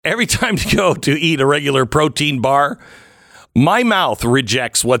every time you go to eat a regular protein bar, my mouth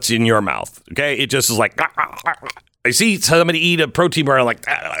rejects what's in your mouth. Okay, it just is like I see somebody eat a protein bar, I'm like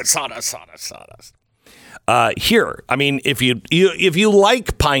sawdust. Here, I mean, if you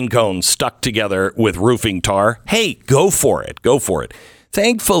like pine cones stuck together with roofing tar, hey, go for it.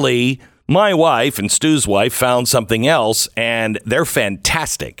 Thankfully, my wife and Stu's wife found something else, and they're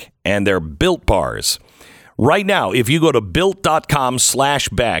fantastic, and they're Built bars. Right now, if you go to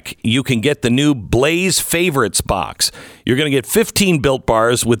built.com/Beck, you can get the new Blaze Favorites box. You're going to get 15 Built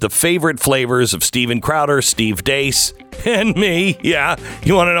bars with the favorite flavors of Steven Crowder, Steve Deace, and me. Yeah,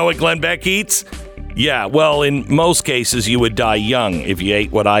 you want to know what Glenn Beck eats? Yeah, well, in most cases, you would die young if you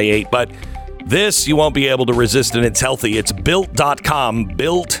ate what I ate, but this you won't be able to resist, and it's healthy. It's built.com,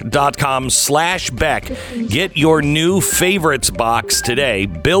 built.com/Beck. Get your new favorites box today,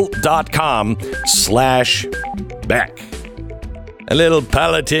 built.com/Beck. A little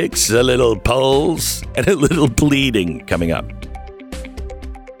politics, a little polls, and a little bleeding coming up.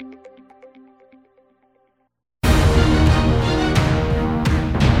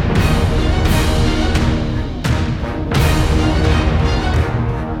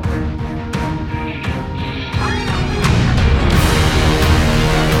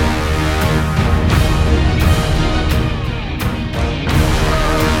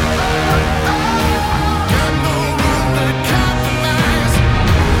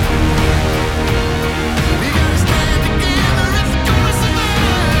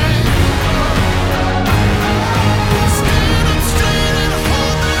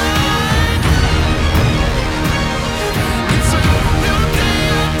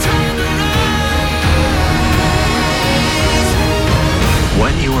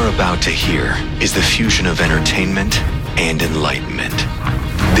 To hear is the fusion of entertainment and enlightenment.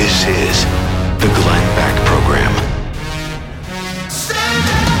 This is the Glenn Beck Program.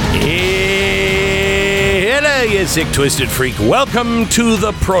 Hello, you sick, twisted freak. Welcome to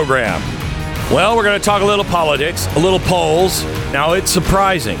the program. Well, we're going to talk a little politics, a little polls. Now, it's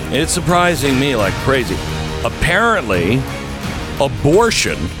surprising. It's surprising me like crazy. Apparently,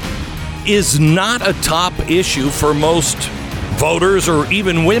 abortion is not a top issue for most voters or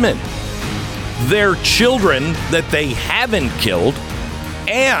even women. Their children that they haven't killed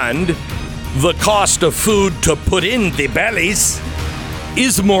and the cost of food to put in the bellies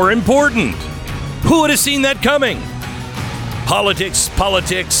is more important. Who would have seen that coming? Politics,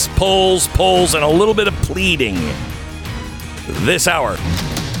 polls, and a little bit of pleading this hour.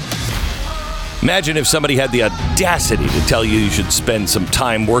 Imagine if somebody had the audacity to tell you should spend some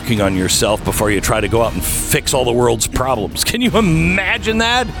time working on yourself before you try to go out and fix all the world's problems. Can you imagine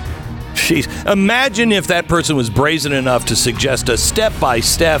that? Jeez. Imagine if that person was brazen enough to suggest a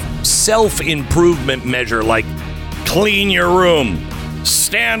step-by-step self-improvement measure like clean your room,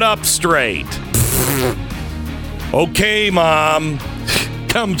 stand up straight. Okay, Mom.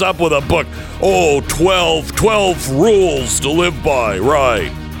 Comes up with a book. Oh, 12 rules to live by.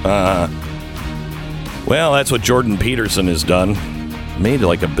 Right. Well, that's what Jordan Peterson has done. Made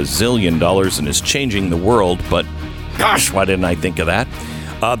like $1 bazillion and is changing the world, but gosh, why didn't I think of that?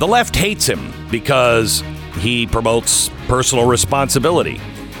 The left hates him because he promotes personal responsibility.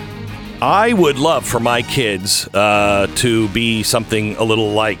 I would love for my kids to be something a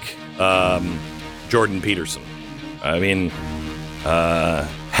little like Jordan Peterson. I mean,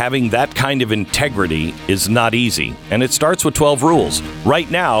 having that kind of integrity is not easy, and it starts with 12 rules. Right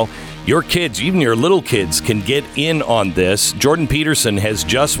now, your kids, even your little kids, can get in on this. Jordan Peterson has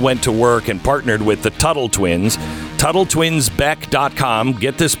just went to work and partnered with the Tuttle Twins, TuttleTwinsBeck.com.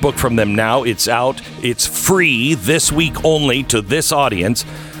 Get this book from them now. It's out. It's free this week only to this audience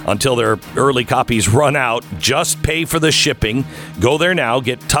until their early copies run out. Just pay for the shipping. Go there now.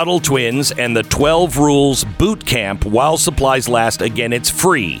 Get Tuttle Twins and the 12 Rules Boot Camp while supplies last. Again, it's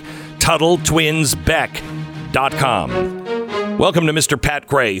free. TuttleTwinsBeck.com. Welcome to Mr. Pat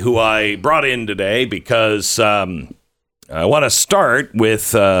Gray, who I brought in today because I want to start with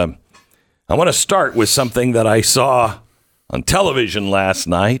something that I saw on television last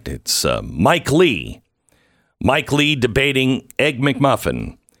night. It's Mike Lee debating Egg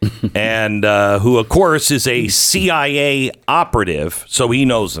McMuffin, and who, of course, is a CIA operative, so he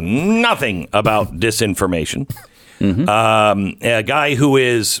knows nothing about disinformation. A guy who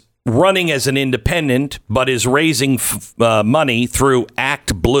is running as an independent, but is raising money through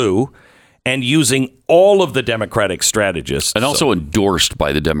Act Blue and using all of the Democratic strategists. And also endorsed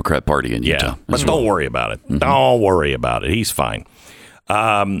by the Democrat Party in Utah. Yeah, but don't worry about it. Don't worry about it. He's fine.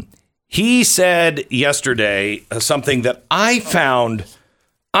 He said yesterday something that I found,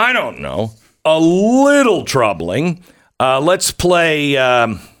 I don't know, a little troubling. Let's play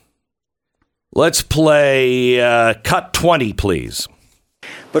Let's play cut 20, please.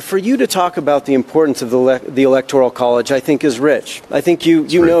 But for you to talk about the importance of the Electoral College, I think is rich. I think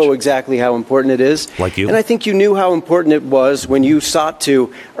you know exactly how important it is. Like you. And I think you knew how important it was when you sought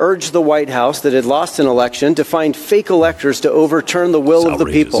to urge the White House that had lost an election to find fake electors to overturn the will of the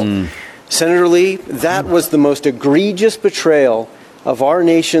people. Senator Lee, that was the most egregious betrayal of our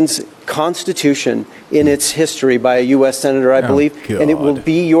nation's Constitution in its history by a U.S. Senator, I believe, and it will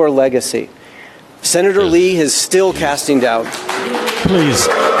be your legacy. Senator Lee is still casting doubt. Please.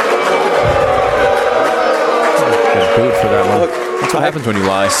 Vote for that one. Look, That's what happens when you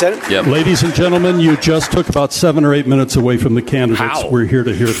lie. Ladies and gentlemen, you just took about 7 or 8 minutes away from the candidates. How? We're here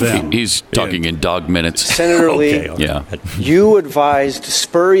to hear them. He's talking in dog minutes. Senator Lee, Yeah. you advised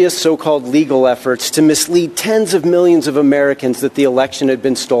spurious so-called legal efforts to mislead tens of millions of Americans that the election had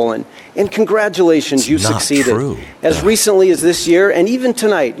been stolen. And congratulations, you succeeded. True. As recently as this year, and even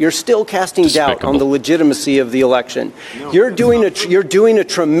tonight, you're still casting doubt on the legitimacy of the election. You're doing a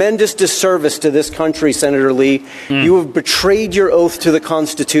tremendous disservice to this country, Senator Lee. You have betrayed your oath to the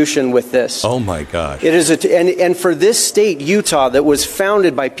Constitution with this. Oh, my gosh. It is and for this state, Utah, that was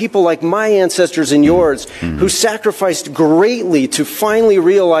founded by people like my ancestors and yours, who sacrificed greatly to finally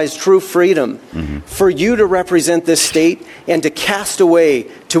realize true freedom, for you to represent this state and to cast away,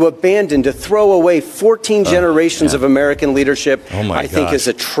 to abandon, to throw away 14 generations of American leadership, I think is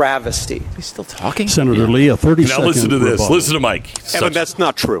a travesty. He's still talking? Senator Lee, a 30-second Now listen to this. rebuttal. Listen to Mike. Evan, that's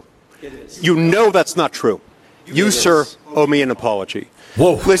not true. You know that's not true. You, sir, owe me an apology.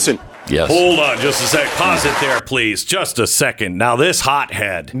 Whoa. Listen. Yes. Hold on just a sec. Pause it there, please. Just a second. Now, this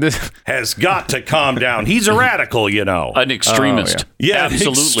hothead has got to calm down. He's a radical, you know. An extremist. Yeah,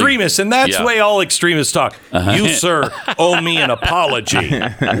 absolutely. Extremist. And that's the way all extremists talk. You, sir, owe me an apology.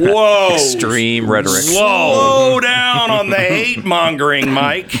 Whoa. Extreme rhetoric. Slow down on the hate-mongering,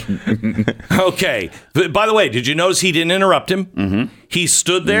 Mike. Okay. By the way, did you notice he didn't interrupt him? He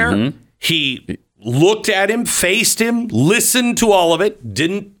stood there. He looked at him, faced him, listened to all of it,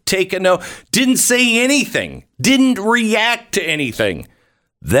 didn't take a note, didn't say anything, didn't react to anything.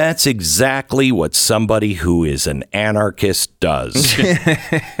 That's exactly what somebody who is an anarchist does.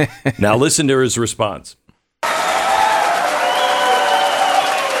 Now listen to his response.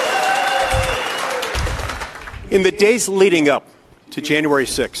 In the days leading up to January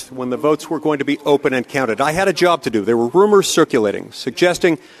 6th, when the votes were going to be open and counted, I had a job to do. There were rumors circulating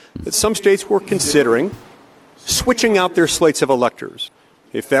suggesting that some states were considering switching out their slates of electors.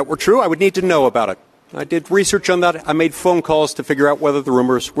 If that were true, I would need to know about it. I did research on that. I made phone calls to figure out whether the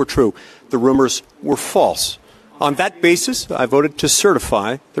rumors were true. The rumors were false. On that basis, I voted to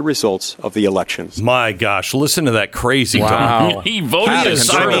certify the results of the elections. My gosh, listen to that crazy talk. He voted to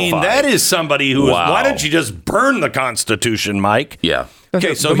certify. I mean, that is somebody who is, why don't you just burn the Constitution, Mike? Yeah.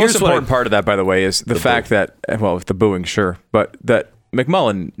 Okay, so the here's most important part of that, by the way, is the fact that, well, the booing, sure, but that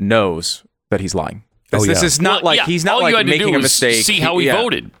McMullen knows that he's lying. This is not he's not like making a mistake. See how he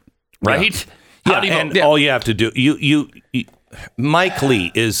voted, right? And all you have to do, you Mike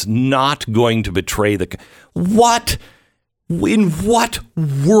Lee is not going to betray the. What? In what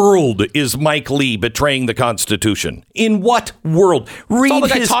world is Mike Lee betraying the Constitution? In what world? That's all the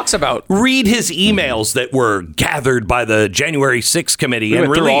guy talks about. Read his emails that were gathered by the January 6th committee and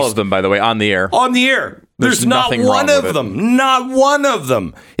went through released. all of them, by the way, on the air. On the air. There's not one of them. Not one of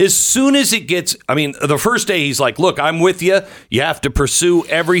them. As soon as it gets, I mean, the first day he's like, look, I'm with you. You have to pursue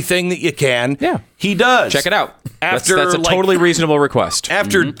everything that you can. Yeah. He does. Check it out. That's a like, totally reasonable request.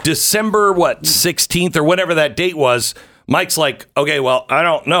 After December, 16th or whatever that date was, Mike's like, okay, well, I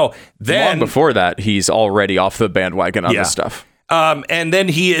don't know. Then long before that, he's already off the bandwagon on this stuff. And then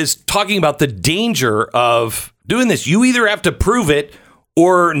he is talking about the danger of doing this. You either have to prove it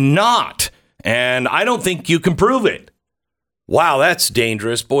or not. And I don't think you can prove it. Wow, that's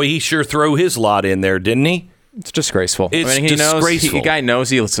dangerous. Boy, he sure threw his lot in there, didn't he? It's disgraceful. It's disgraceful. The guy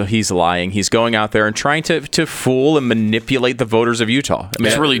knows he's lying. He's going out there and trying to fool and manipulate the voters of Utah. I mean,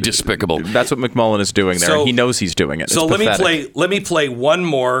 it's really despicable. That's what McMullen is doing there. And he knows he's doing it. So let me play one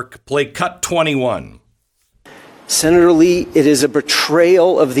more. Play cut 21. Senator Lee, it is a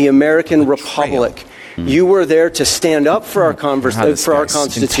betrayal of the American Republic. You were there to stand up for our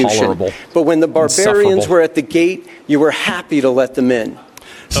Constitution. Intolerable. But when the barbarians were at the gate, you were happy to let them in.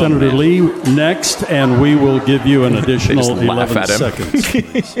 Senator Lee, next, and we will give you an additional 11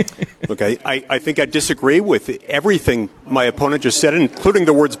 seconds. Okay, I think I disagree with everything my opponent just said, including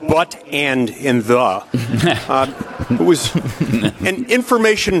the words but, and the. It was an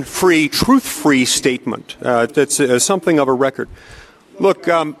information-free, truth-free statement. That's something of a record. Look,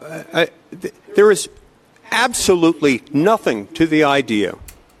 there is absolutely nothing to the idea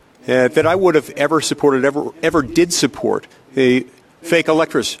that I would have ever supported, ever did support a fake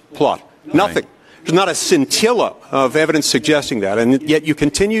electors plot. Nothing. Right. There's not a scintilla of evidence suggesting that, and yet you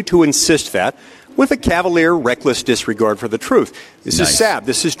continue to insist that with a cavalier, reckless disregard for the truth. This is sad.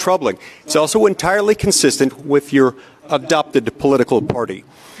 This is troubling. It's also entirely consistent with your adopted political party.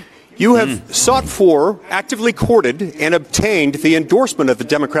 You have sought for, actively courted, and obtained the endorsement of the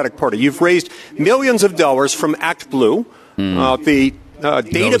Democratic Party. You've raised millions of dollars from Act Blue, the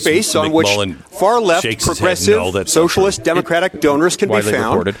database on which far-left, progressive, socialist, Democratic donors can be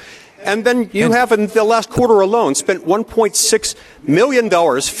found. Reported. And then you have, in the last quarter alone, spent $1.6 million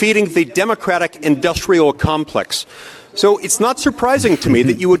feeding the Democratic industrial complex. So it's not surprising to me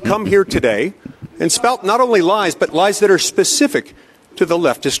that you would come here today and spout not only lies, but lies that are specific to the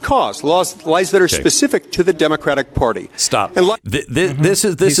leftist cause, lies that are specific to the Democratic Party. Stop. And this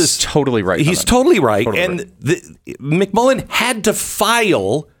is totally right. He's totally right. Totally and McMullen had to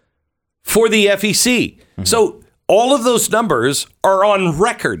file for the FEC. So all of those numbers are on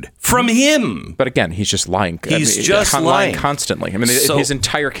record from him. But again, he's just lying. He's just lying constantly. I mean, his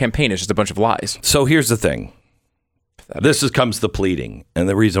entire campaign is just a bunch of lies. So here's the thing. This comes the pleading, and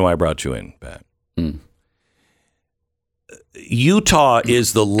the reason why I brought you in, Pat. Utah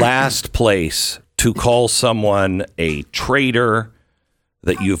is the last place to call someone a traitor,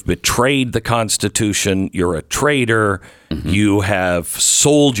 that you've betrayed the Constitution, you're a traitor, you have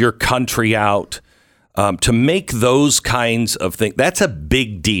sold your country out. To make those kinds of things, that's a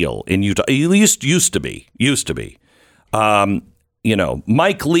big deal in Utah. At least used to be.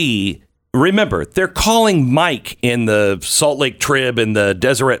 Mike Lee, remember, they're calling Mike in the Salt Lake Trib and the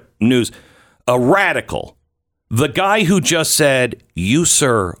Deseret News a radical. The guy who just said, "You,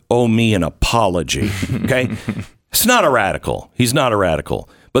 sir, owe me an apology." Okay? It's not a radical. He's not a radical.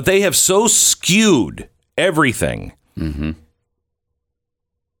 But they have so skewed everything in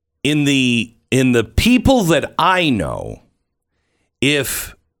the people that I know,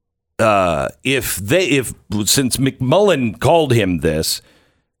 if since McMullen called him this,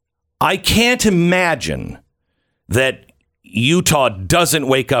 I can't imagine that Utah doesn't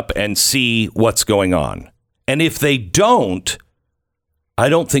wake up and see what's going on. And if they don't, I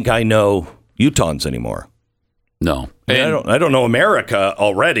don't think I know Utahns anymore. No. I don't know America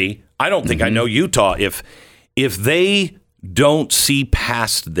already. I don't think I know Utah. If they don't see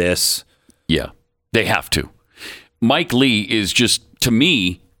past this. Yeah, they have to. Mike Lee is just, to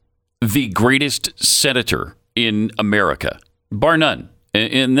me, the greatest senator in America, bar none.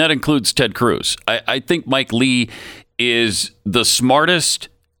 And that includes Ted Cruz. I think Mike Lee is the smartest,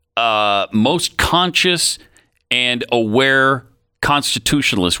 most conscious and aware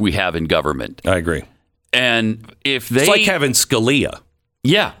constitutionalist we have in government. I agree. And if they... It's like having Scalia.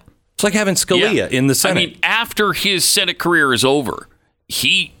 Yeah. It's like having Scalia in the Senate. I mean, after his Senate career is over,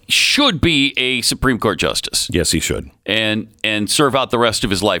 he should be a Supreme Court justice. Yes, he should. And serve out the rest of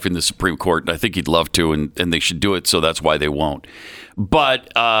his life in the Supreme Court. And I think he'd love to, and they should do it, so that's why they won't. But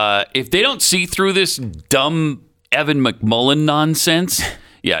if they don't see through this dumb Evan McMullen nonsense,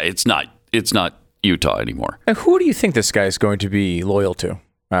 it's not Utah anymore. And who do you think this guy is going to be loyal to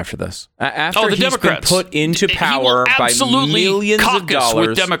after this? After the he's Democrats. Been put into power by millions of dollars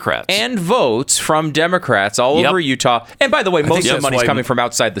with Democrats. And votes from Democrats all over Utah. And by the way, most of the money's coming from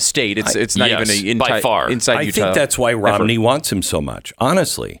outside the state. It's not even by far inside Utah. I think that's why Romney wants him so much.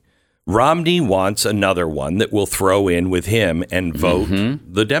 Honestly, Romney wants another one that will throw in with him and vote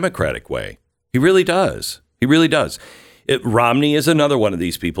the Democratic way. He really does. He really does. Romney is another one of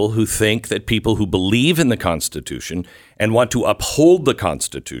these people who think that people who believe in the Constitution and want to uphold the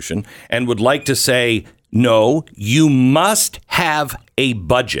Constitution and would like to say, no, you must have a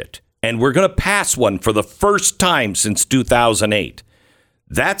budget. And we're going to pass one for the first time since 2008.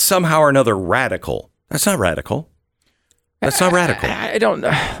 That's somehow or another radical. That's not radical. That's not radical. I don't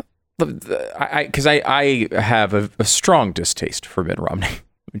know. Because I have a strong distaste for Mitt Romney.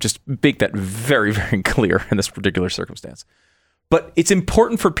 Just make that very, very clear in this particular circumstance. But it's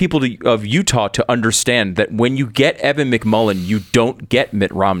important for people of Utah to understand that when you get Evan McMullen, you don't get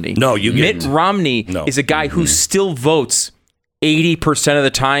Mitt Romney. No, you get Mitt Romney is a guy who still votes 80% of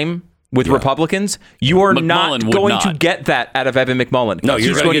the time with Republicans. You are not going to get that out of Evan McMullen. No,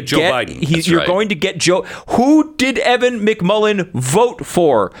 you're going to get Joe Biden. You're going to get Joe. Who did Evan McMullen vote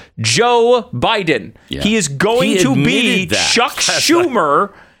for? Joe Biden. Yeah. He is going to be Chuck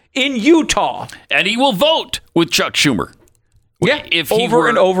Schumer in Utah. And he will vote with Chuck Schumer. Yeah, if he over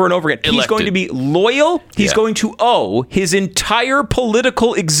and over and over again. Elected. He's going to be loyal. He's going to owe his entire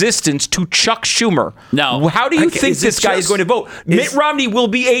political existence to Chuck Schumer. Now, how do you think this guy is going to vote? Mitt Romney will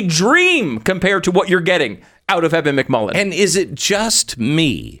be a dream compared to what you're getting out of Evan McMullen. And is it just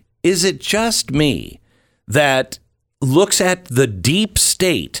me, is it just me that looks at the deep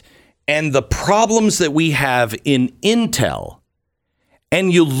state and the problems that we have in intel,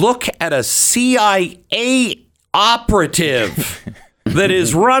 and you look at a CIA operative that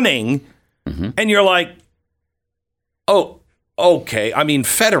is running, and you're like, oh, okay. I mean,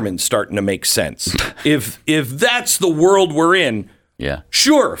 Fetterman's starting to make sense. If that's the world we're in,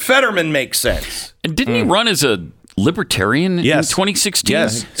 sure, Fetterman makes sense. And didn't he run as a libertarian in 2016?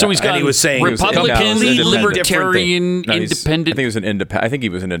 Yes. So he's got he was saying Republican, libertarian, independent. I think he was an independent. I think he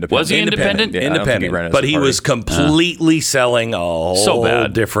was an independent. Was he independent? Yeah, Independent. But he was completely selling a whole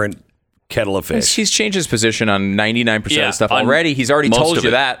different kettle of fish. He's changed his position on 99% of stuff already. He's already told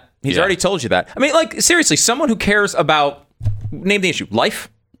you that. He's already told you that. I mean, like, seriously, someone who cares about, name the issue, life?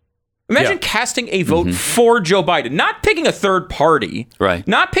 Imagine casting a vote for Joe Biden, not picking a third party, right?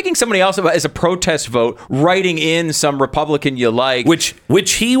 Not picking somebody else as a protest vote, writing in some Republican you like,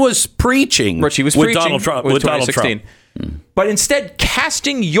 which he was preaching, with Donald Trump, with 2016. But instead,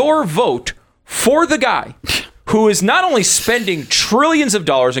 casting your vote for the guy who is not only spending trillions of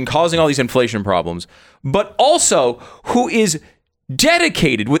dollars and causing all these inflation problems, but also who is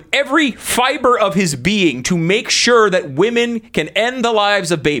dedicated with every fiber of his being to make sure that women can end the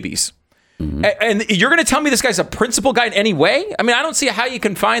lives of babies. And you're going to tell me this guy's a principled guy in any way? I mean, I don't see how you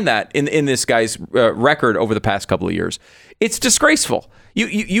can find that in this guy's record over the past couple of years. It's disgraceful.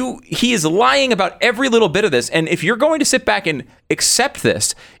 He is lying about every little bit of this. And if you're going to sit back and accept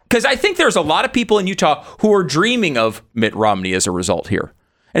this, because I think there's a lot of people in Utah who are dreaming of Mitt Romney as a result here.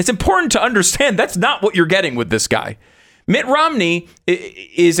 And it's important to understand that's not what you're getting with this guy. Mitt Romney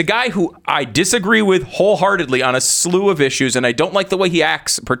is a guy who I disagree with wholeheartedly on a slew of issues, and I don't like the way he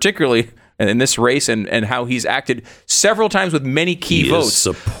acts, particularly in this race, and how he's acted several times with many key votes. Is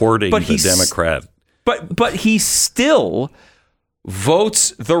supporting the Democrat. But he still votes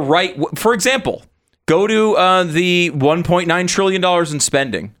the right. For example, go to the $1.9 trillion in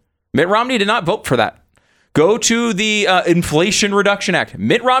spending. Mitt Romney did not vote for that. Go to the Inflation Reduction Act.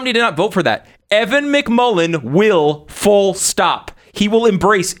 Mitt Romney did not vote for that. Evan McMullin will, full stop. He will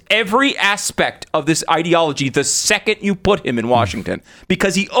embrace every aspect of this ideology the second you put him in Washington,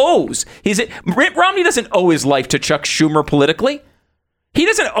 because he owes Mitt Romney doesn't owe his life to Chuck Schumer politically. He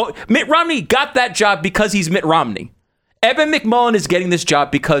doesn't owe. Mitt Romney got that job because he's Mitt Romney. Evan McMullin is getting this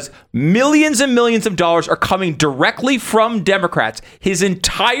job because millions and millions of dollars are coming directly from Democrats. His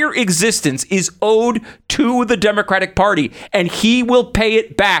entire existence is owed to the Democratic Party, and he will pay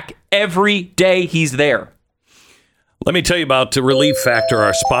it back every day he's there. Let me tell you about Relief Factor,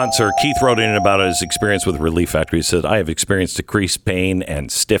 our sponsor. Keith wrote in about his experience with Relief Factor. He said, I have experienced decreased pain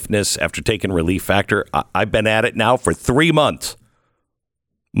and stiffness after taking Relief Factor. I've been at it now for 3 months.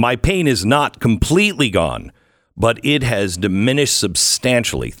 My pain is not completely gone, but it has diminished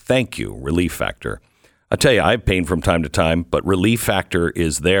substantially. Thank you, Relief Factor. I tell you, I have pain from time to time, but Relief Factor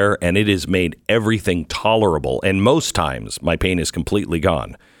is there, and it has made everything tolerable. And most times, my pain is completely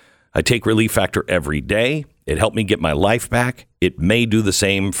gone. I take Relief Factor every day. It helped me get my life back. It may do the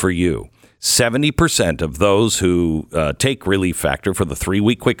same for you. 70% of those who take Relief Factor for the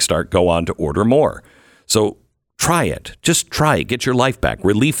 3-week quick start go on to order more. So try it. Just try it. Get your life back.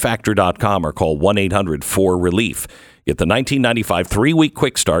 ReliefFactor.com or call 1-800-4RELIEF. Get the 1995 3-week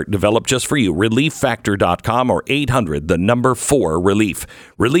quick start developed just for you. ReliefFactor.com or 800-4RELIEF.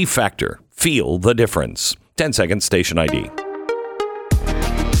 Relief Factor. Feel the difference. 10 seconds, station ID.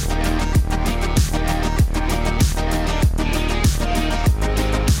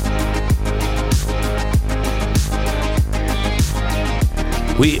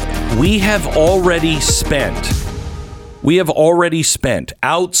 We have already spent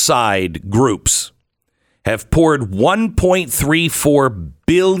outside groups have poured $1.34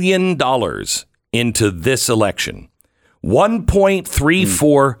 billion into this election.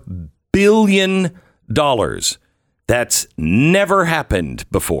 $1.34 billion. That's never happened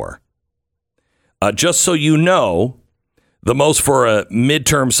before. Just so you know, the most for a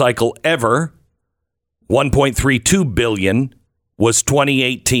midterm cycle ever, $1.32 billion, was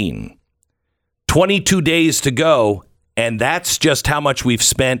 2018. 22 days to go, and that's just how much we've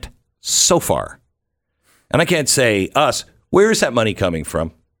spent so far. And I can't say us. Where is that money coming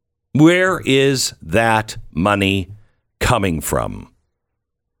from? Where is that money coming from?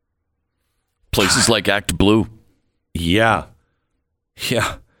 Places like Act Blue. Yeah.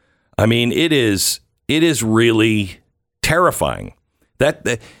 I mean, it is really terrifying.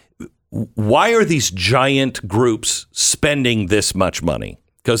 Why are these giant groups spending this much money?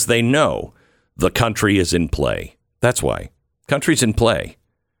 Because they know the country is in play. That's why. Country's in play.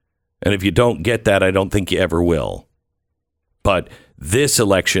 And if you don't get that, I don't think you ever will. But This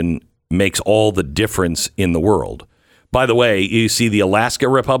election makes all the difference in the world. By the way, you see the Alaska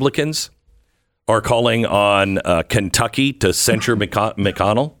Republicans are calling on Kentucky to censure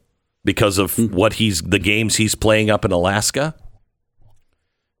McConnell because of the games he's playing up in Alaska.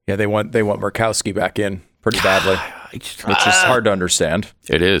 Yeah, they want Murkowski back in pretty badly, which is hard to understand.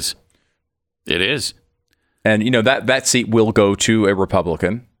 It is. And, that seat will go to a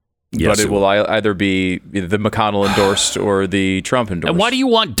Republican. Yes, but it will either be the McConnell endorsed or the Trump endorsed. And why do you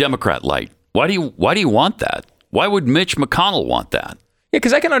want Democrat light? Why do you want that? Why would Mitch McConnell want that? Yeah,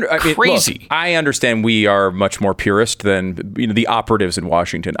 because Crazy. Look, I understand we are much more purist than the operatives in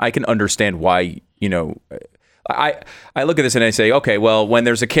Washington. I can understand why. I look at this and I say, okay, well, when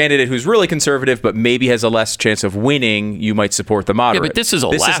there's a candidate who's really conservative but maybe has a less chance of winning, you might support the moderate. Yeah, but this is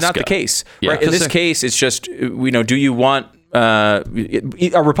Alaska. This is not the case. Yeah. Right? In this case, it's just do you want? A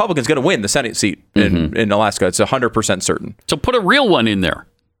Republican's going to win the Senate seat in Alaska. It's 100% certain. So put a real one in there.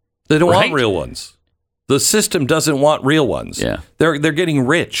 They don't want real ones. The system doesn't want real ones. Yeah. They're getting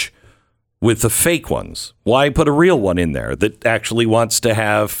rich with the fake ones. Why put a real one in there that actually wants to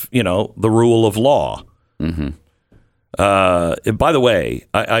have, the rule of law? Mm-hmm. By the way,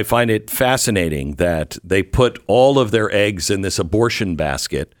 I find it fascinating that they put all of their eggs in this abortion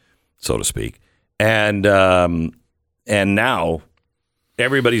basket, so to speak, and now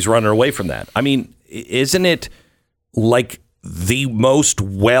everybody's running away from that. I mean, isn't it like the most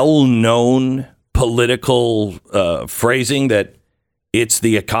well-known political phrasing that it's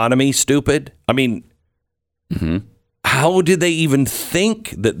the economy, stupid? I mean, how did they even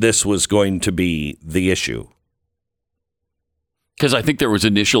think that this was going to be the issue? Because I think there was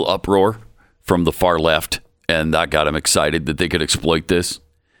initial uproar from the far left, and that got them excited that they could exploit this.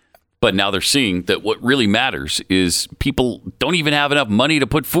 But now they're seeing that what really matters is people don't even have enough money to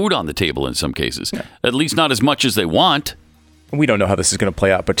put food on the table in some cases, at least not as much as they want. We don't know how this is going to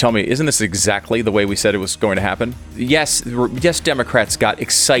play out, but tell me, isn't this exactly the way we said it was going to happen? Yes, Democrats got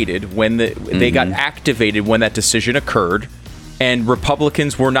excited when they got activated when that decision occurred, and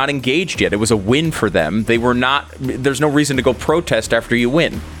Republicans were not engaged yet. It was a win for them. They were not. There's no reason to go protest after you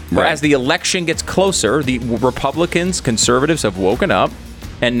win. Right. As the election gets closer, the Republicans, conservatives have woken up.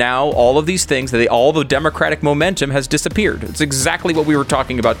 And now all of these things, all the Democratic momentum has disappeared. It's exactly what we were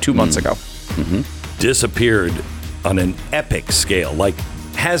talking about 2 months ago. Disappeared on an epic scale, like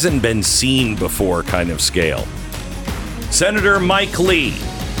hasn't been seen before kind of scale. Senator Mike Lee.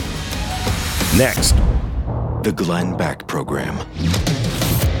 Next. The Glenn Beck Program.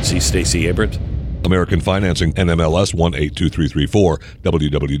 See Stacey Abrams? American Financing, NMLS 182334,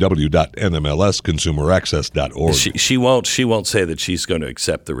 www.nmlsconsumeraccess.org. She won't say that she's going to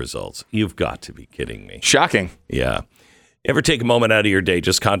accept the results. You've got to be kidding me. Shocking. Yeah. Ever take a moment out of your day,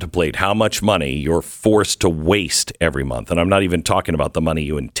 just contemplate how much money you're forced to waste every month. And I'm not even talking about the money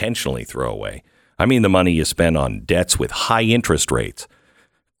you intentionally throw away. I mean the money you spend on debts with high interest rates,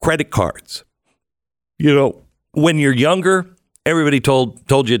 credit cards. When you're younger, everybody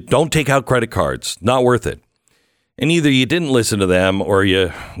told you, don't take out credit cards. Not worth it. And either you didn't listen to them or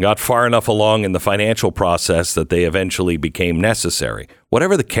you got far enough along in the financial process that they eventually became necessary.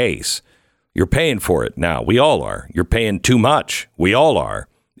 Whatever the case, you're paying for it now. We all are. You're paying too much. We all are.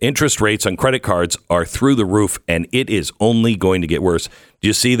 Interest rates on credit cards are through the roof, and it is only going to get worse. Do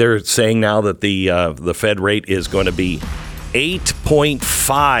you see they're saying now that the Fed rate is going to be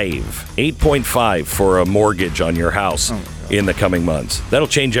 8.5 for a mortgage on your house in the coming months. That'll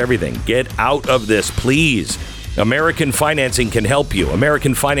change everything. Get out of this, please. American Financing can help you.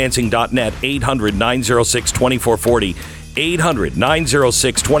 AmericanFinancing.net, 800-906-2440.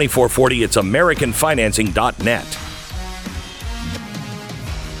 800-906-2440. It's AmericanFinancing.net.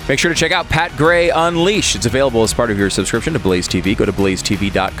 Make sure to check out Pat Gray Unleashed. It's available as part of your subscription to Blaze TV. Go to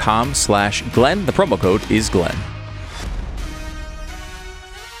blazetv.com/Glenn. The promo code is Glenn.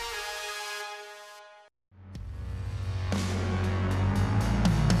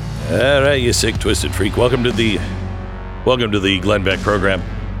 All right, you sick, twisted freak. Welcome to the Glenn Beck program.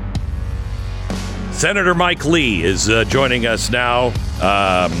 Senator Mike Lee is joining us now.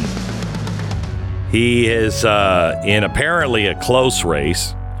 He is in apparently a close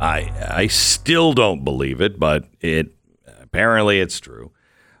race. I still don't believe it, but apparently it's true.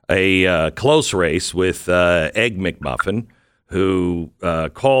 A close race with Egg McMuffin, who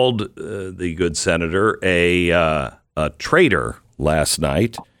called the good senator a traitor last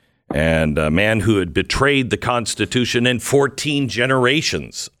night, and a man who had betrayed the Constitution and 14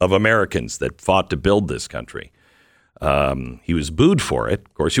 generations of Americans that fought to build this country. He was booed for it.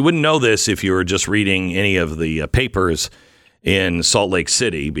 Of course, you wouldn't know this if you were just reading any of the papers in Salt Lake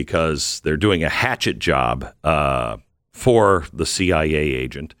City, because they're doing a hatchet job for the CIA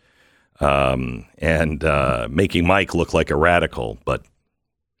agent and making Mike look like a radical. But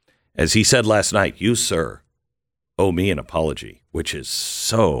as he said last night, you, sir, owe me an apology, which is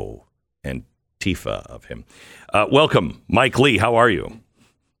so Antifa of him. Welcome, Mike Lee. How are you?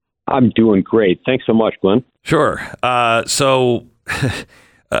 I'm doing great. Thanks so much, Glenn. Sure. So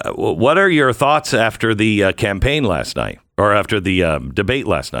what are your thoughts after the campaign last night, or after the debate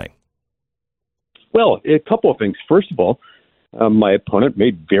last night? Well, a couple of things. First of all, my opponent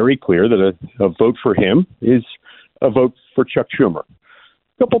made very clear that a vote for him is a vote for Chuck Schumer.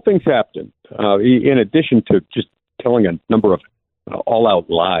 A couple of things happened. In addition to just telling a number of all-out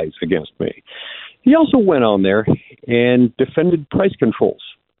lies against me, he also went on there and defended price controls,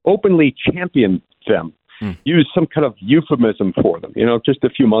 openly championed them, used some kind of euphemism for them. You know, just a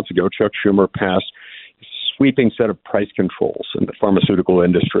few months ago, Chuck Schumer passed a sweeping set of price controls in the pharmaceutical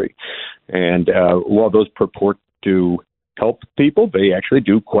industry. And while those purport to help people, they actually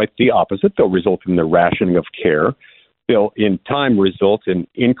do quite the opposite. They'll result in the rationing of care. They'll, in time, result in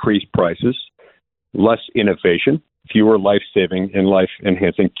increased prices, less innovation, fewer life-saving and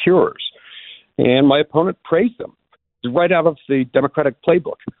life-enhancing cures. And my opponent praised them right out of the Democratic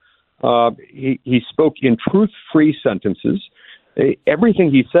playbook. He spoke in truth-free sentences.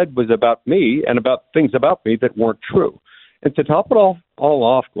 Everything he said was about me and about things about me that weren't true. And to top it all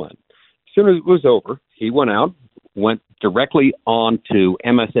off, Glenn, as soon as it was over, he went directly on to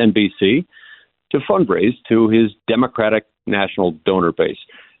MSNBC to fundraise to his Democratic national donor base.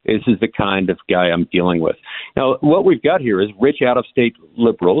 This is the kind of guy I'm dealing with. Now, what we've got here is rich out-of-state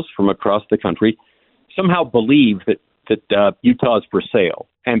liberals from across the country somehow believe that Utah is for sale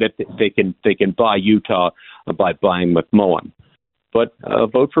and that they can buy Utah by buying McMullen. But a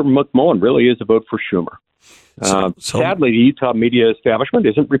vote for McMullen really is a vote for Schumer. Sadly, the Utah media establishment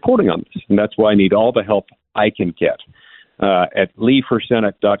isn't reporting on this, and that's why I need all the help I can get at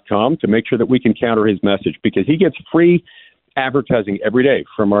LeeForSenate.com to make sure that we can counter his message, because he gets free advertising every day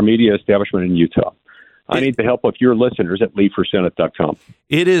from our media establishment in Utah. I need the help of your listeners at LeeForSenate.com.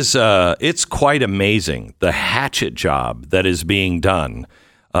 It is, it's quite amazing, the hatchet job that is being done,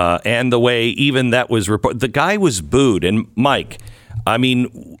 and the way even that was reported. The guy was booed. And Mike, I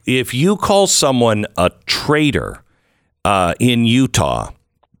mean, if you call someone a traitor in Utah,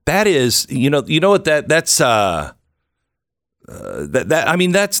 that is, you know what that's.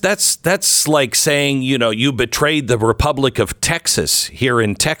 That's like saying, you betrayed the Republic of Texas here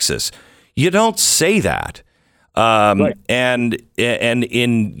in Texas. You don't say that. Right. And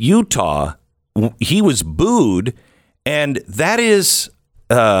in Utah, he was booed, and that's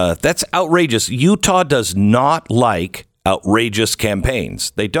outrageous. Utah does not like outrageous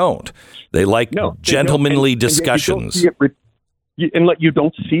campaigns. They don't. They like gentlemanly discussions. You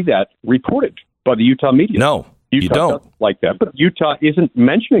don't see that reported by the Utah media. No. Utah doesn't like that, but Utah isn't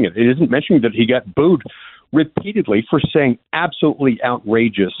mentioning it. It isn't mentioning that he got booed repeatedly for saying absolutely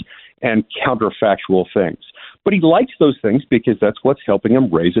outrageous and counterfactual things. But he likes those things because that's what's helping him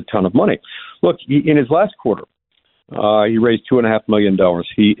raise a ton of money. Look, in his last quarter, he raised $2.5 million.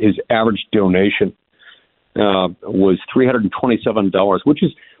 His average donation was $327, which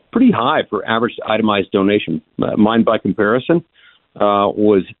is pretty high for average itemized donation. Mine, by comparison,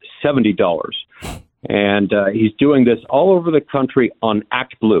 was $70. And he's doing this all over the country on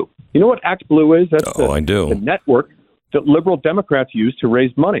Act Blue. You know what Act Blue is? That's I do. The network that liberal Democrats use to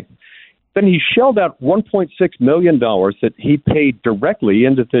raise money. Then he shelled out $1.6 million that he paid directly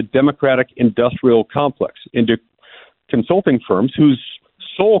into the Democratic industrial complex, into consulting firms whose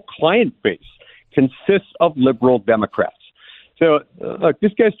sole client base consists of liberal Democrats. So, look,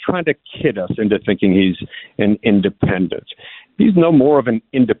 this guy's trying to kid us into thinking he's an independent. He's no more of an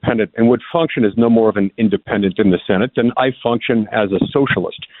independent and would function as no more of an independent in the Senate than I function as a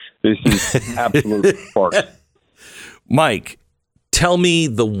socialist. This is absolute farce. Mike, tell me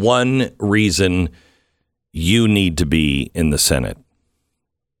the one reason you need to be in the Senate.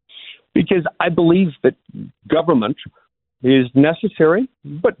 Because I believe that government is necessary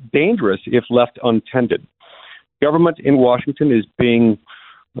but dangerous if left untended. Government in Washington is being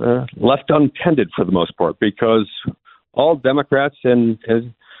left untended for the most part because all Democrats and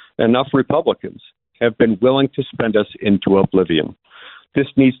enough Republicans have been willing to spend us into oblivion. This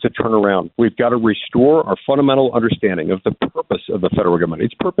needs to turn around. We've got to restore our fundamental understanding of the purpose of the federal government.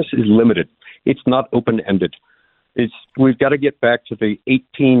 Its purpose is limited. It's not open-ended. We've got to get back to the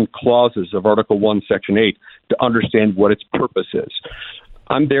 18 clauses of Article 1, Section 8 to understand what its purpose is.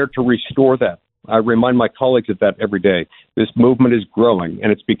 I'm there to restore that. I remind my colleagues of that every day. This movement is growing,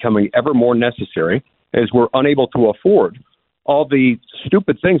 and it's becoming ever more necessary as we're unable to afford all the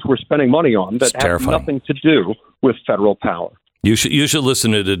stupid things we're spending money on that have nothing to do with federal power. You should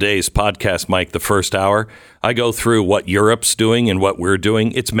listen to today's podcast, Mike, the first hour. I go through what Europe's doing and what we're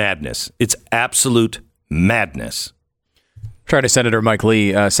doing. It's madness. It's absolute madness. Try to Senator Mike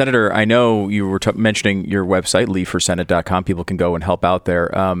Lee. Senator, I know you were mentioning your website, leeforsenate.com. People can go and help out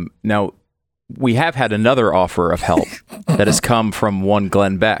there. Now, we have had another offer of help that has come from one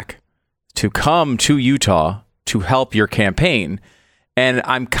Glenn Beck to come to Utah to help your campaign. And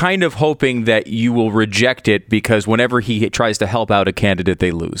I'm kind of hoping that you will reject it because whenever he tries to help out a candidate,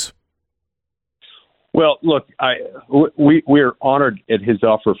 they lose. Well, look, we're honored at his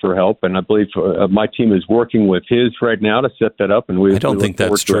offer for help, and I believe my team is working with his right now to set that up. And I don't think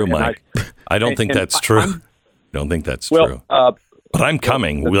that's true, Mike. I don't think that's true. I don't think that's true. But I'm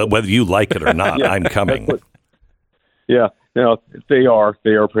coming, whether you like it or not. Yeah, I'm coming. Yeah, no, they are.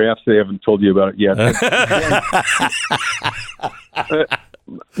 Perhaps they haven't told you about it yet.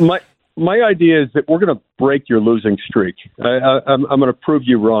 My idea is that we're going to break your losing streak. I'm going to prove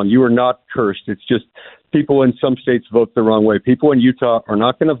you wrong. You are not cursed. It's just people in some states vote the wrong way. People in Utah are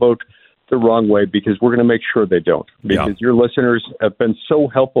not going to vote the wrong way because we're going to make sure they don't. Because your listeners have been so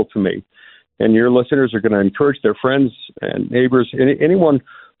helpful to me, and your listeners are going to encourage their friends and neighbors, anyone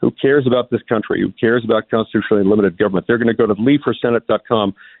who cares about this country, who cares about constitutionally limited government. They're going to go to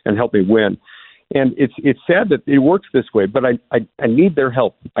leeforsenate.com and help me win. And it's sad that it works this way, but I need their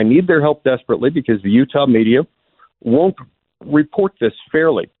help. I need their help desperately because the Utah media won't report this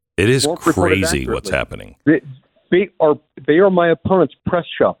fairly. It is crazy what's happening. They are my opponent's press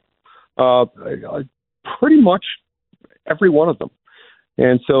shop, pretty much every one of them.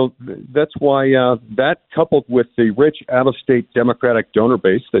 And so that's why that, coupled with the rich out-of-state Democratic donor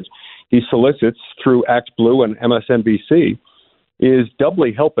base that he solicits through ActBlue and MSNBC, is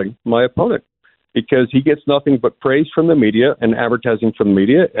doubly helping my opponent. Because he gets nothing but praise from the media and advertising from the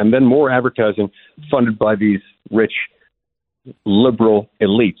media, and then more advertising funded by these rich liberal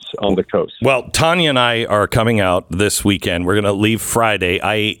elites on the coast. Well, Tanya and I are coming out this weekend. We're going to leave Friday.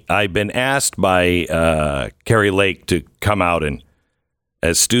 I've been asked by Carrie Lake to come out, and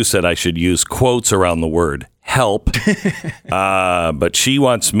as Stu said, I should use quotes around the word help. But she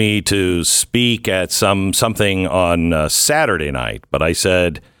wants me to speak at something on Saturday night. But I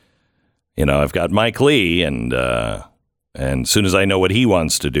said, I've got Mike Lee, and as soon as I know what he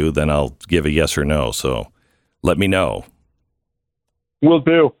wants to do, then I'll give a yes or no. So let me know. We'll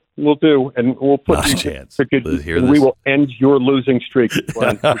do, and we'll put not a chance. We will end your losing streak. All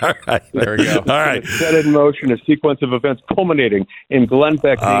right, there we go. All right, set in motion a sequence of events culminating in Glenn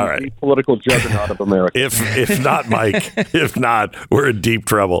Beck being the political juggernaut of America. If not, Mike, if not, we're in deep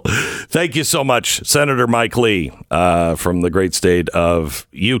trouble. Thank you so much, Senator Mike Lee from the great state of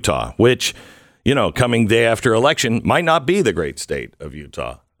Utah, which, coming day after election might not be the great state of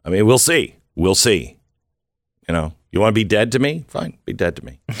Utah. I mean, we'll see. We'll see. You want to be dead to me? Fine. Be dead to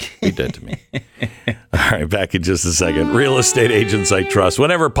me. Be dead to me. All right. Back in just a second. Real estate agents I trust.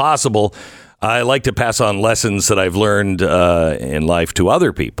 Whenever possible, I like to pass on lessons that I've learned in life to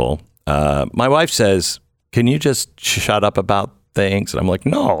other people. My wife says, can you just shut up about things? And I'm like,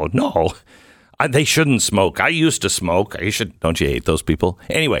 no. They shouldn't smoke. I used to smoke. Don't you hate those people?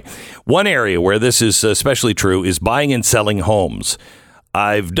 Anyway, one area where this is especially true is buying and selling homes.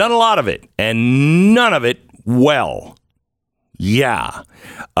 I've done a lot of it, and none of it well. Yeah.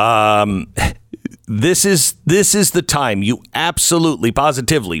 This is the time you absolutely,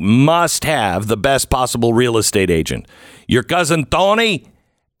 positively must have the best possible real estate agent. Your cousin Tony?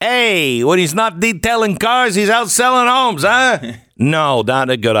 Hey, when he's not detailing cars, he's out selling homes, huh? No,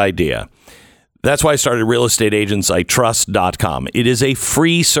 not a good idea. That's why I started realestateagentsitrust.com. It is a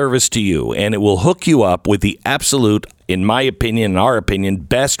free service to you, and it will hook you up with the absolute, in my opinion, in our opinion,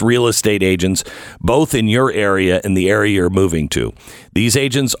 best real estate agents, both in your area and the area you're moving to. These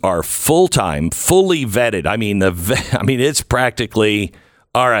agents are full-time, fully vetted. I mean, it's practically,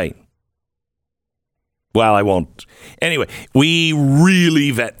 all right. Well, I won't. Anyway, we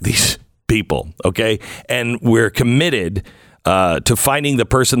really vet these people, okay? And we're committed to finding the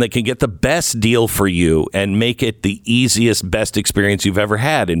person that can get the best deal for you and make it the easiest, best experience you've ever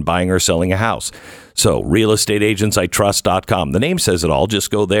had in buying or selling a house. So, realestateagentsitrust.com. The name says it all.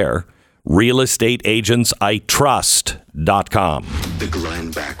 Just go there. realestateagentsitrust.com. The Glenn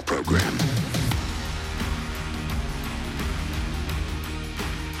Beck Program.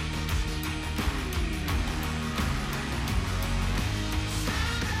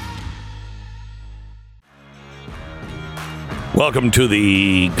 Welcome to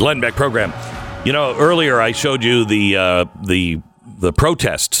the Glenn Beck Program. Earlier I showed you the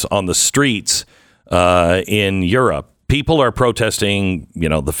protests on the streets in Europe. people are protesting,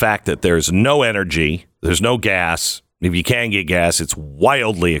 the fact that there's no energy, there's no gas. If you can get gas, it's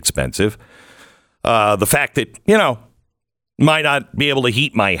wildly expensive. The fact that, might not be able to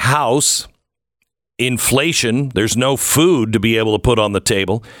heat my house. Inflation, there's no food to be able to put on the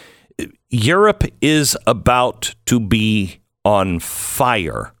table. Europe is about to be on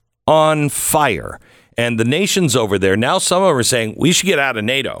fire. On fire. And the nations over there, now some of them are saying we should get out of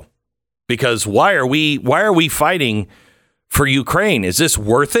NATO. Because why are we fighting for Ukraine? Is this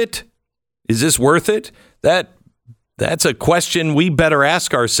worth it? Is this worth it? That's a question we better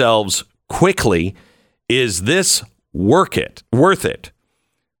ask ourselves quickly. Is this worth it?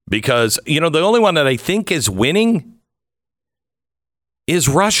 Because, the only one that I think is winning is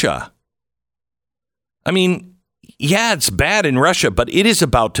Russia. I mean, yeah, it's bad in Russia, but it is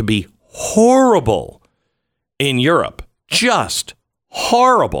about to be horrible in Europe. Just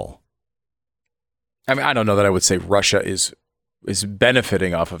horrible. I mean, I don't know that I would say Russia is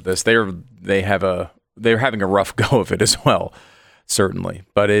benefiting off of this. They're having a rough go of it as well, certainly.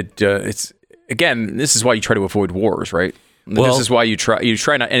 But it's again, this is why you try to avoid wars, right? Well, this is why you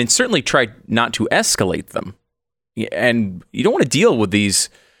try not, and certainly try not to escalate them. And you don't want to deal with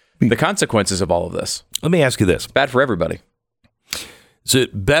the consequences of all of this. Let me ask you this. Bad for everybody. Is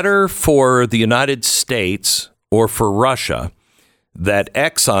it better for the United States or for Russia that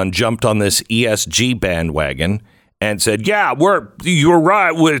Exxon jumped on this ESG bandwagon and said, yeah, you're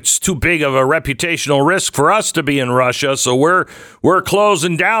right. It's too big of a reputational risk for us to be in Russia, so we're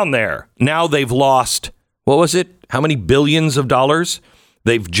closing down there. Now they've lost, what was it? How many billions of dollars?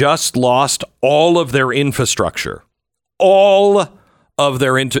 They've just lost all of their infrastructure. All of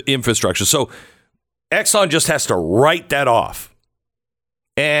their infrastructure. So Exxon just has to write that off.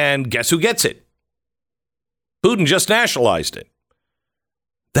 And guess who gets it? Putin just nationalized it.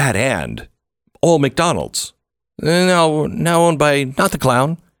 That and all McDonald's. Now owned by, not the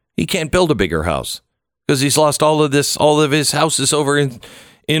clown. He can't build a bigger house because he's lost all of his houses over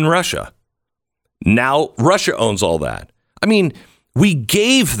in Russia. Now Russia owns all that. I mean, we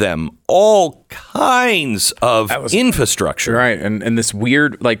gave them all kinds of infrastructure. Right. And this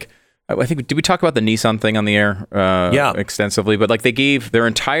weird, I think, did we talk about the Nissan thing on the air extensively? But they gave their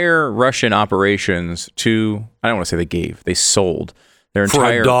entire Russian operations to, I don't want to say they sold their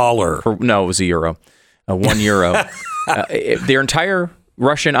entire. For $1. No, it was €1. €1. Their entire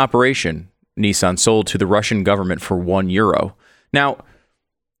Russian operation, Nissan, sold to the Russian government for €1. Now,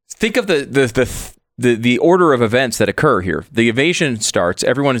 think of the order of events that occur here. The invasion starts.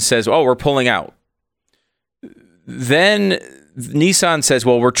 Everyone says, "Oh, we're pulling out." Then Nissan says,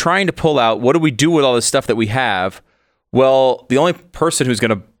 "Well, we're trying to pull out. What do we do with all this stuff that we have?" Well, the only person who's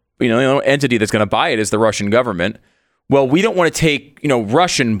going to, the only entity that's going to buy it is the Russian government. Well, we don't want to take,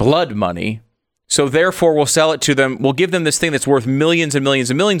 Russian blood money. So therefore, we'll sell it to them. We'll give them this thing that's worth millions and millions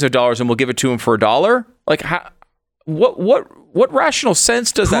and millions of dollars, and we'll give it to them for $1. What rational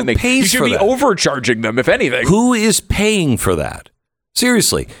sense does that make? You should be overcharging them, if anything. Who is paying for that?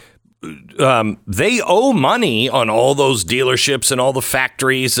 Seriously. They owe money on all those dealerships and all the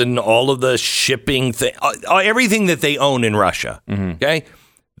factories and all of the shipping, everything that they own in Russia. Mm-hmm. Okay?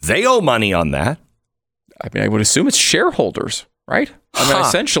 They owe money on that. I mean, I would assume it's shareholders, right? I mean,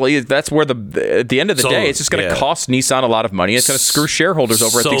 essentially, that's where at the end of the day, it's just going to cost Nissan a lot of money. It's going to screw shareholders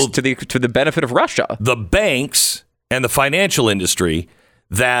over to the benefit of Russia. The banks and the financial industry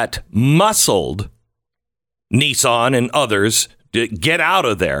that muscled Nissan and others to get out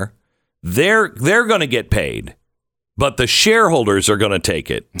of there, they're going to get paid. But the shareholders are going to take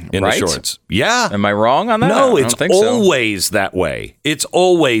it in the shorts. Yeah. Am I wrong on that? No, it's always that way. It's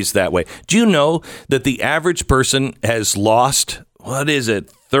always that way. Do you know that the average person has lost, what is it,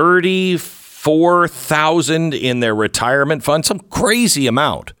 34,000 in their retirement fund? Some crazy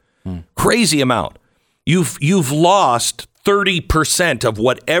amount. Crazy amount. You've lost 30% of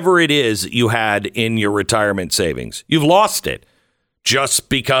whatever it is that you had in your retirement savings. You've lost it just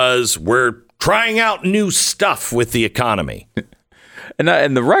because we're trying out new stuff with the economy.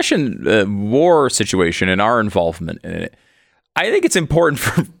 And the Russian war situation and our involvement in it, I think it's important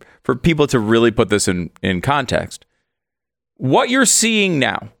for people to really put this in context. What you're seeing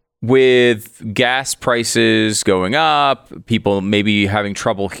now with gas prices going up, people maybe having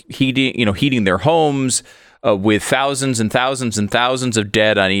trouble heating their homes, with thousands and thousands and thousands of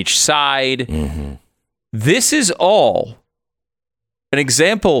dead on each side. Mm-hmm. This is all an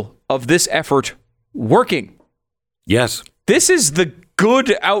example of this effort working. Yes. This is the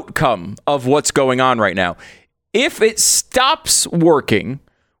good outcome of what's going on right now. If it stops working,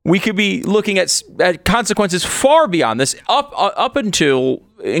 we could be looking at consequences far beyond this, up until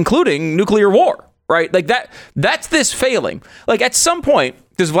including nuclear war, right? Like that's this failing. Like at some point,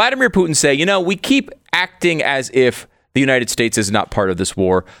 does Vladimir Putin say, we keep acting as if the United States is not part of this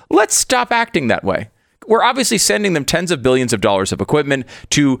war. Let's stop acting that way. We're obviously sending them tens of billions of dollars of equipment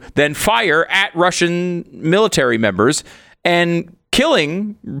to then fire at Russian military members and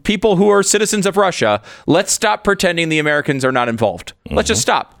killing people who are citizens of Russia. Let's stop pretending the Americans are not involved. Let's just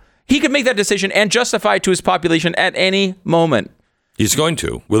stop. He could make that decision and justify it to his population at any moment. He's going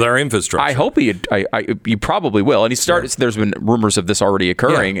to, with our infrastructure. I hope he probably will. And there's been rumors of this already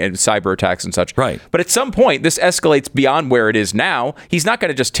occurring and cyber attacks and such. Right. But at some point, this escalates beyond where it is now. He's not going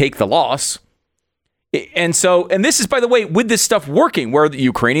to just take the loss. And this is, by the way, with this stuff working, where the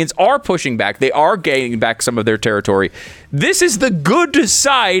Ukrainians are pushing back, they are gaining back some of their territory. This is the good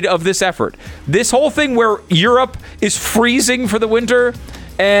side of this effort. This whole thing where Europe is freezing for the winter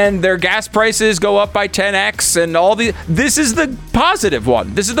and their gas prices go up by 10x and this is the positive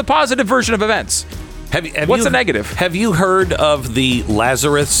one. This is the positive version of events. What's the negative? Have you heard of the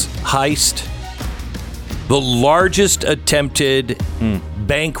Lazarus heist? The largest attempted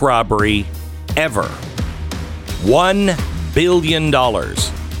bank robbery ever. $1 billion.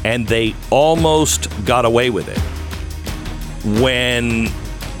 And they almost got away with it. When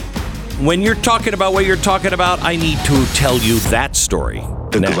you're talking about what you're talking about, I need to tell you that story.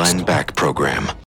 The Glenn Beck Program.